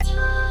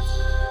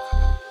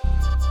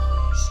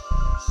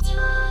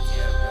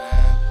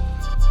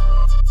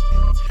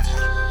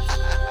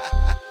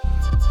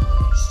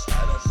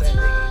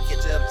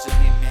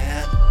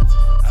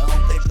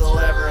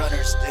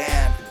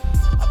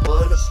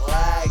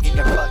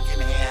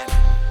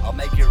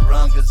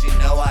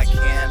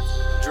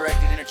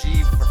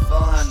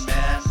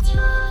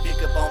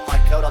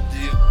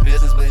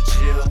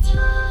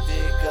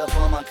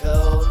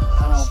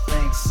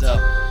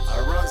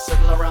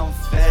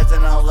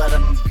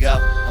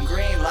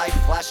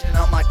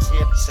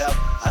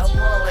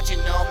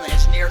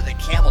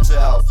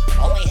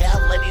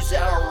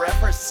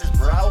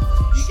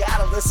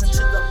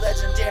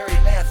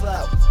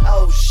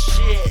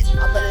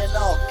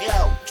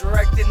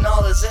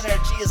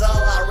is all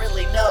I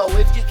really know.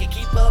 If you can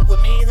keep up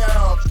with me, then I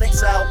don't think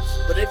so.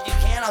 But if you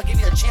can, I'll give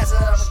you a chance.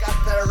 And I've got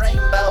the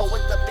rainbow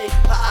with the big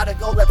pot of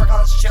gold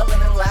leprechauns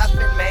chilling and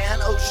laughing, man.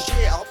 Oh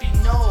shit, I hope you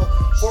know,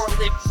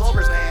 four-leaf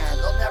clovers, man.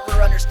 They'll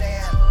never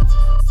understand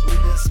who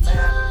this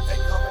man, they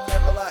call me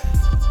Never Lie,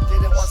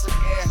 did it once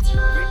again.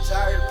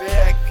 Retired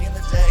back in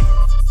the day.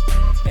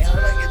 Man,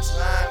 I don't get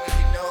time, cause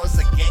you know it's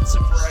a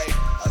gangster parade.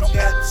 I don't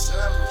got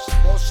time for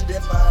bullshit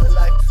in my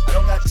life. I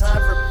don't got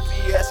time for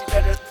BS. You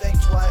better think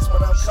twice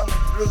when I'm coming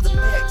through the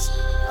mix.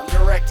 I'm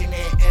directing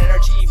it,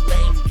 energy,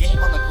 laying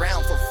game on the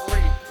ground for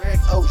free. Brick,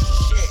 oh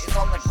shit, it's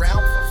on the ground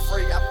for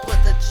free. I put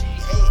the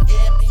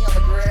G-A-M-E on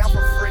the ground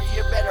for free.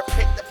 You better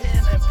pick the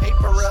pen and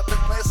paper up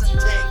and listen.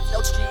 Take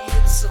notes, G.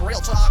 This is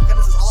real talk, and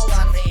this is all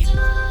I need.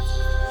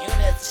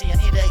 Unity, I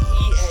need a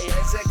EA, an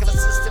executive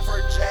assistant for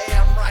J.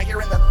 I'm right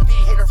here in the V,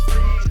 hater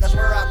free. That's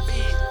where I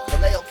be.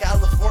 Vallejo,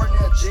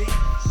 California, G.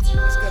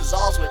 This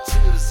Gonzalez with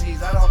two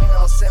Z's. I don't mean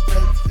no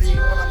sympathy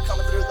when I'm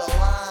coming through the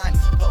line.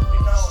 Hope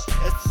you know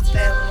it's the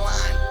thin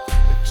line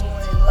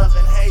between love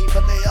and hate,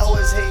 but they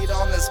always hate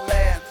on this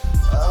man.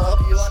 I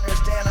hope you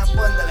understand. I'm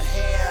putting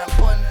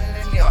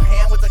it in your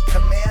hand with a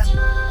command,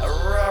 a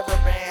rubber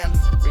band.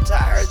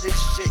 Retire this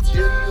shit. Do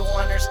you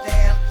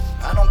understand?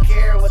 I don't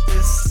care what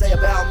this say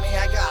about me.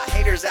 I got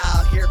haters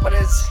out here, but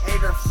it's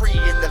hater free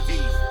in the V.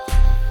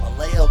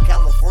 Vallejo,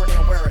 California,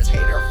 where it's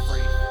hater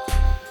free.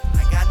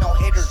 I got no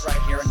haters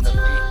right here in the V.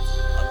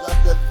 I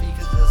love the V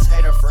because it's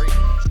hater free.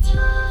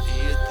 Do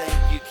you think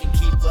you can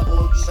keep up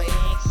with me?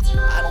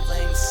 I don't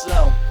think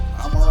so.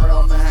 I'm a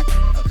real Mac.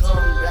 I'm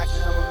coming back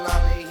and I'm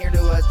not here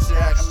to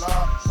attack. I'm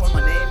not putting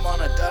my name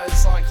on a dotted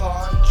sign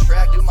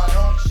contract. Do my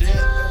own shit.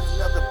 There's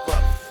nothing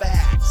but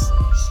facts.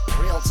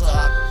 Real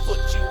talk. Put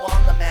you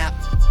on the map.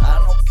 I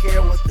don't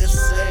care what this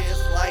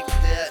says like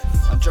that.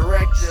 I'm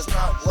direct. It's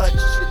not what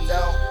you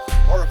know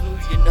or who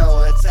you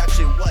know. It's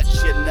actually what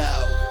you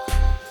know.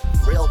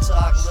 Real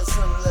talk,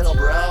 listen little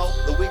bro.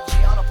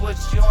 Luigiano put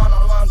you on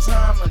a long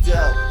time ago.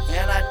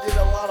 And I did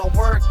a lot of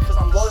work cause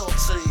I'm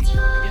loyalty.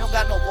 If you don't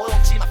got no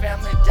loyalty, my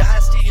family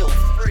dynasty, you're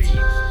free.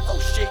 Oh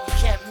shit, you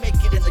can't make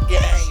it in the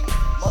game.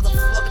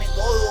 Motherfucking ain't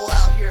loyal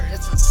out here,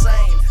 it's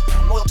insane.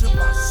 I'm loyal to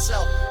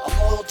myself, I'm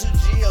loyal to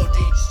G.O.D.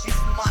 He's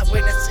my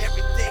witness to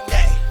everything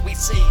that we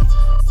see.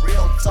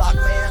 Real talk,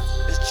 man,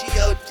 it's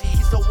G.O.D.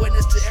 He's the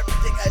witness to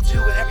everything I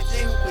do and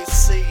everything we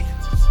see.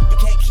 You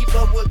can't keep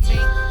up with me,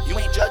 you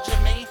ain't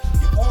judging me.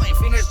 Pointing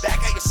fingers back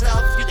at yourself,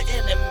 you're the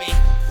enemy.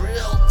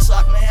 Real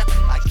talk, man,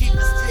 I keep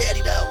it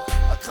steady though.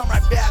 I come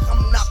right back,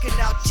 I'm knocking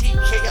out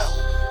TKO.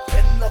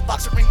 In the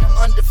boxing ring, I'm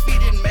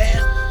undefeated,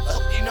 man. I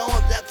hope you know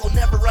that they'll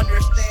never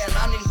understand.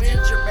 I'm the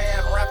Avenger,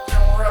 man, wrapped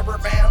in a rubber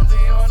band. Do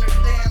you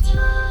understand?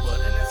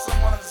 Putting it in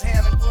someone's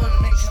hand and putting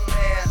them in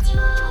command.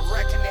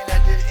 Directing it,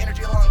 I did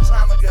energy a long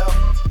time ago.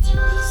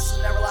 This is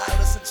Never Lie,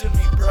 listen to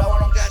me, bro.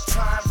 I don't got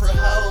time for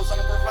hoes. I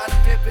don't provide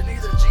pimpin'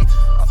 either, G.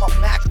 I'm a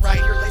Mac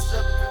right here, laced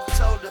up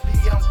to be.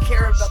 I don't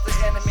care about the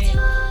enemy.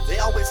 They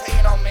always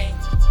hate on me.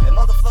 And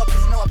motherfuckers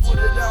know I put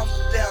it on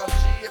down.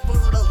 G, I put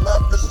it I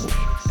love the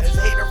beat. It's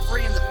hater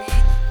free in the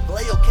beat.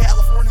 Vallejo,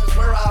 California is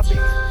where I'll be.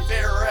 You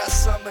better ask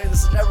somebody,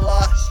 this is Never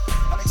Lie.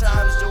 How many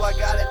times do I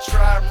gotta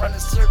try? I'm running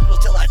circles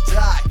till I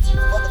die.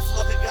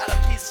 Motherfucker got a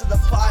piece of the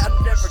pie.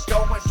 I'm never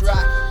going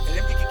dry. And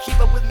if you can keep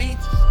up with me,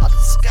 I'll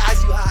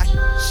disguise you high.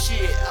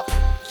 Shit, I'll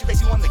put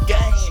you on the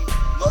game.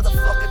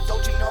 Motherfucker,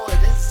 don't you know it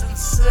is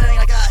insane?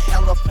 I got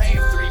hella pain,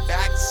 3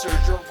 back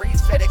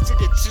surgeries, FedEx did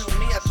it to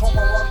me. I told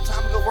them a long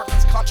time ago, work in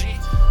this country.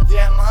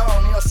 Damn, I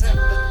don't need no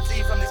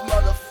sympathy from these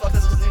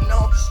motherfuckers, cause you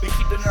know we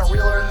keeping it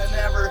realer than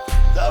ever.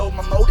 Though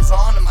my mode is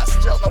on and my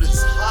stealth mode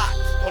is hot.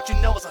 Don't you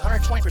know it's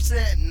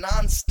 120%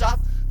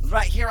 non-stop?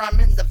 Right here I'm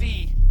in the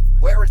V,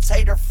 where it's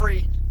hater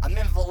free. I'm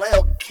in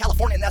Vallejo,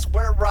 California, and that's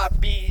where I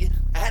be.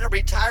 I had to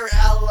retire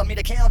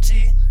Alameda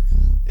County.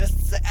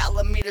 It's the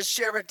Alameda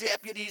Sheriff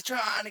deputies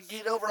trying to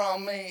get over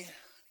on me.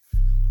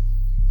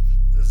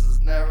 This is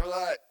Never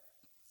Lie.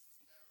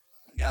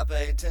 Gotta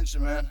pay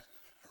attention, man.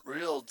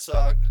 Real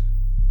talk.